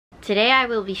Today I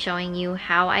will be showing you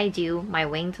how I do my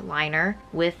winged liner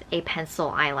with a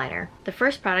pencil eyeliner. The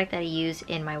first product that I use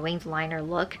in my winged liner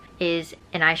look is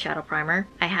an eyeshadow primer.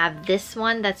 I have this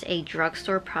one that's a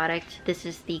drugstore product. This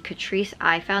is the Catrice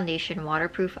Eye Foundation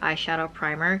Waterproof Eyeshadow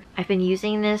Primer. I've been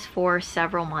using this for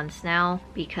several months now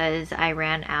because I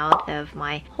ran out of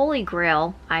my holy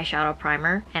grail eyeshadow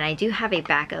primer, and I do have a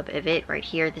backup of it right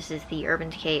here. This is the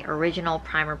Urban Decay Original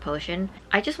Primer Potion.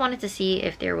 I just wanted to see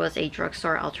if there was a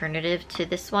drugstore alternative to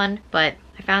this one, but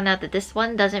I found out that this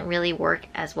one doesn't really work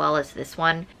as well as this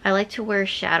one. I like to wear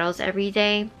shadows every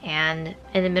day, and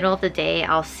in the middle of the day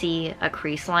I'll see a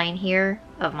crease line here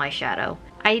of my shadow.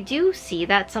 I do see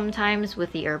that sometimes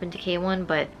with the Urban Decay one,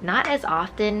 but not as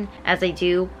often as I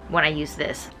do when I use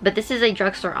this. But this is a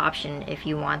drugstore option if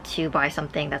you want to buy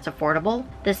something that's affordable.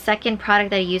 The second product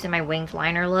that I use in my winged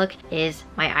liner look is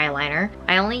my eyeliner.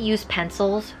 I only use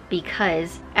pencils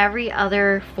because every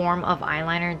other form of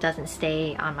eyeliner doesn't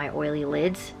stay on my oily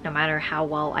lids no matter how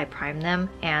well I prime them,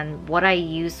 and what I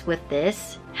use with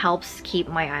this helps keep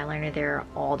my eyeliner there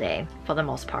all day for the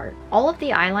most part. All of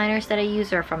the eyeliners that I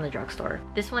use are from the drugstore.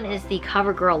 This one is the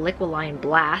CoverGirl Liquid Line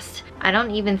Blast. I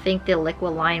don't even think the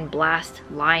Liquid Line Blast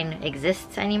line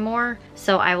exists anymore,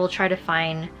 so I will try to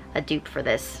find a dupe for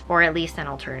this, or at least an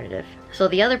alternative. So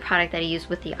the other product that I use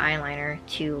with the eyeliner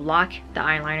to lock the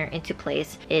eyeliner into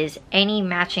place is any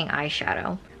matching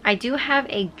eyeshadow. I do have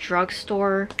a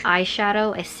drugstore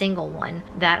eyeshadow, a single one,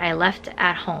 that I left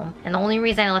at home. And the only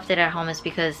reason I left it at home is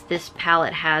because this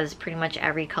palette has pretty much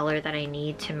every color that I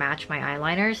need to match my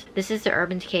eyeliners. This is the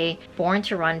Urban Decay Born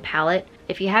to Run palette.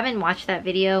 If you haven't watched that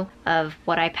video of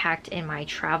what I packed in my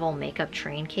travel makeup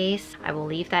train case, I will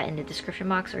leave that in the description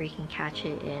box, or you can catch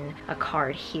it in a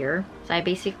card here. So I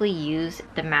basically use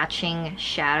the matching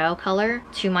shadow color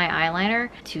to my eyeliner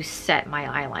to set my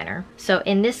eyeliner. So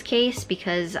in this case,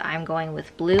 because I'm going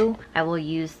with blue, I will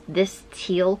use this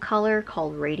teal color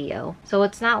called Radio. So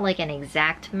it's not like an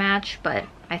exact match, but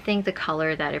I think the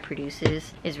color that it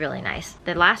produces is really nice.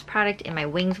 The last product in my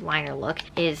winged liner look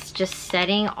is just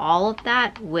setting all of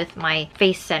that with my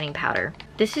face setting powder.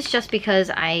 This is just because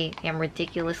I am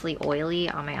ridiculously oily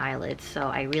on my eyelids, so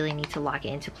I really need to lock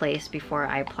it into place before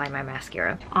I apply my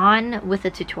mascara. On with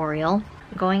the tutorial.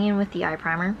 Going in with the eye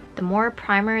primer. The more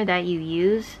primer that you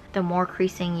use, the more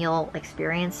creasing you'll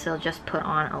experience, so just put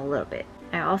on a little bit.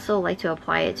 I also like to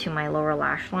apply it to my lower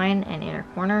lash line and inner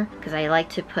corner because I like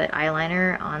to put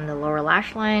eyeliner on the lower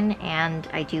lash line, and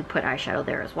I do put eyeshadow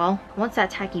there as well. Once that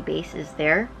tacky base is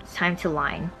there, it's time to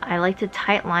line. I like to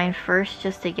tight line first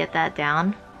just to get that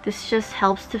down. This just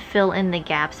helps to fill in the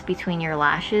gaps between your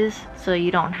lashes so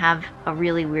you don't have a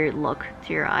really weird look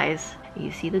to your eyes.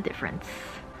 You see the difference.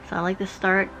 So I like to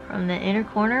start from the inner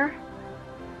corner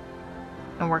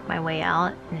and work my way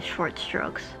out in short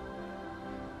strokes.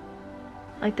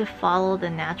 I like to follow the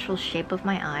natural shape of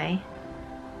my eye,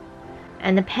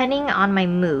 and depending on my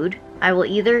mood, I will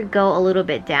either go a little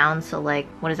bit down, so like,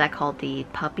 what is that called, the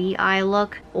puppy eye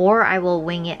look, or I will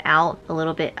wing it out a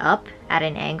little bit up at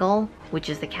an angle, which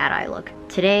is the cat eye look.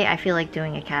 Today I feel like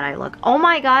doing a cat eye look. Oh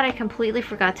my god, I completely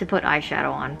forgot to put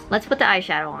eyeshadow on. Let's put the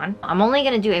eyeshadow on. I'm only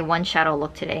gonna do a one shadow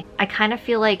look today. I kind of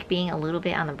feel like being a little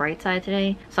bit on the bright side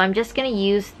today, so I'm just gonna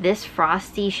use this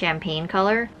Frosty Champagne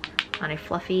color on a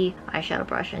fluffy eyeshadow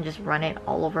brush and just run it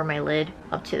all over my lid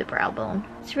up to the brow bone.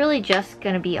 It's really just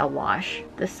gonna be a wash.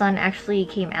 The sun actually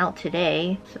came out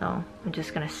today, so I'm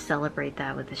just gonna celebrate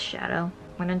that with this shadow.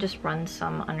 I'm gonna just run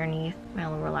some underneath my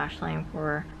lower lash line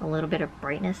for a little bit of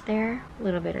brightness there, a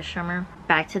little bit of shimmer.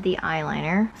 Back to the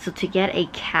eyeliner. So to get a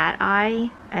cat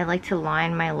eye, I like to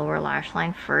line my lower lash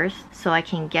line first so I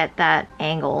can get that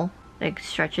angle that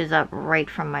stretches up right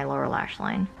from my lower lash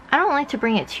line. I don't like to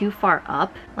bring it too far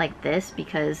up like this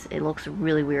because it looks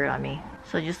really weird on me.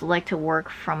 So I just like to work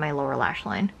from my lower lash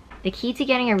line. The key to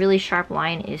getting a really sharp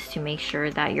line is to make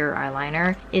sure that your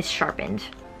eyeliner is sharpened.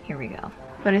 Here we go.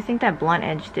 But I think that blunt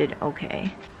edge did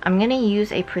okay. I'm gonna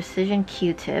use a precision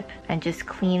Q-tip and just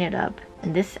clean it up.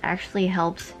 And this actually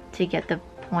helps to get the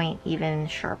point even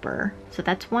sharper. So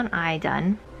that's one eye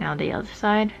done. Now the other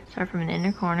side, start from an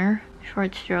inner corner.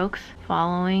 Short strokes,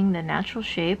 following the natural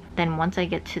shape. Then once I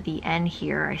get to the end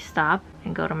here, I stop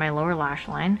and go to my lower lash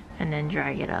line and then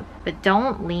drag it up. But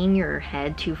don't lean your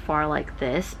head too far like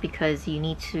this because you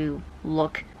need to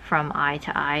look from eye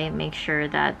to eye. Make sure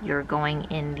that you're going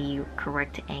in the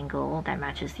correct angle that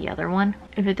matches the other one.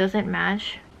 If it doesn't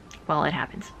match, well, it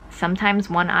happens. Sometimes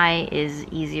one eye is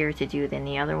easier to do than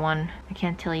the other one. I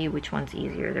can't tell you which one's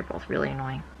easier. They're both really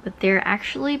annoying. But they're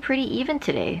actually pretty even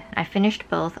today. I finished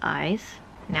both eyes.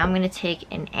 Now I'm going to take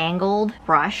an angled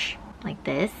brush like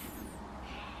this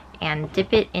and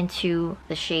dip it into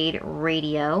the shade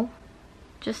Radio.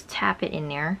 Just tap it in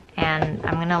there, and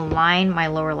I'm gonna line my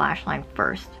lower lash line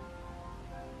first.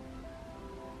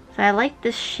 So I like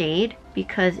this shade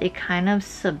because it kind of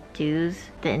subdues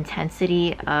the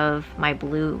intensity of my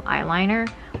blue eyeliner,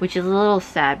 which is a little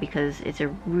sad because it's a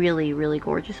really, really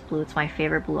gorgeous blue. It's my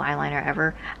favorite blue eyeliner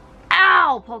ever.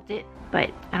 Ow! Poked it!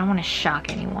 But I don't want to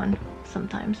shock anyone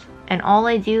sometimes. And all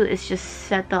I do is just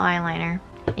set the eyeliner.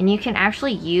 And you can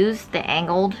actually use the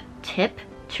angled tip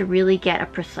to really get a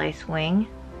precise wing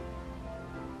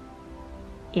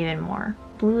even more.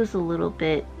 Blue is a little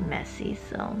bit messy,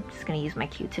 so I'm just gonna use my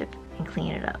Q-tip and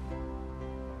clean it up.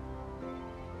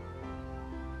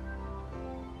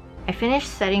 I finished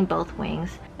setting both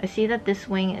wings. I see that this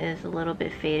wing is a little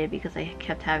bit faded because I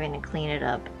kept having to clean it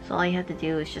up. So all you have to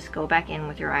do is just go back in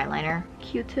with your eyeliner,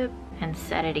 Q-tip, and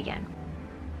set it again.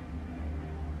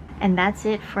 And that's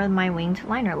it for my winged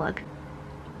liner look.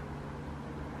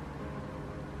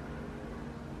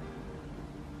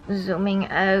 Zooming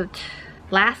out.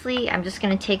 Lastly, I'm just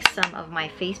gonna take some of my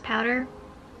face powder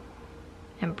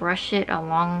and brush it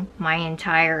along my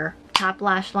entire top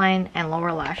lash line and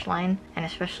lower lash line, and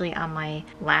especially on my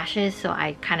lashes, so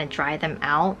I kind of dry them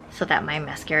out so that my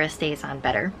mascara stays on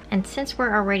better. And since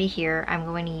we're already here, I'm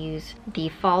going to use the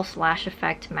False Lash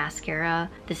Effect mascara.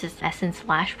 This is Essence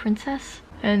Lash Princess,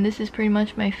 and this is pretty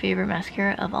much my favorite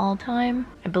mascara of all time.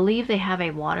 I believe they have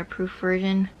a waterproof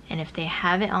version, and if they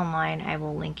have it online, I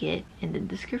will link it in the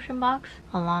description box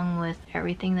along with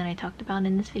everything that I talked about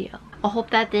in this video. I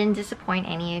hope that didn't disappoint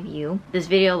any of you. This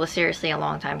video was seriously a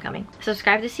long time coming.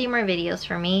 Subscribe to see more videos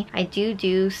from me. I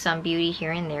do some beauty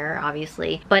here and there,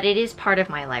 obviously, but it is part of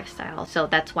my lifestyle. So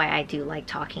that's why I do like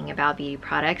talking about beauty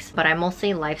products, but I'm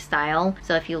mostly lifestyle.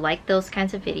 So if you like those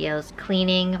kinds of videos,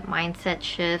 cleaning, mindset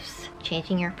shifts,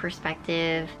 changing your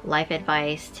perspective, life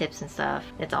advice, tips and stuff,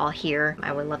 it's all here.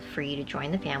 I would love for you to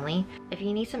join the family. If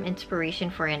you need some inspiration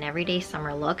for an everyday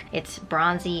summer look, it's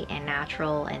bronzy and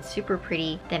natural and super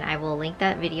pretty, then I will link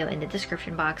that video in the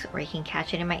description box, or you can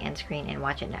catch it in my end screen and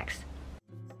watch it next.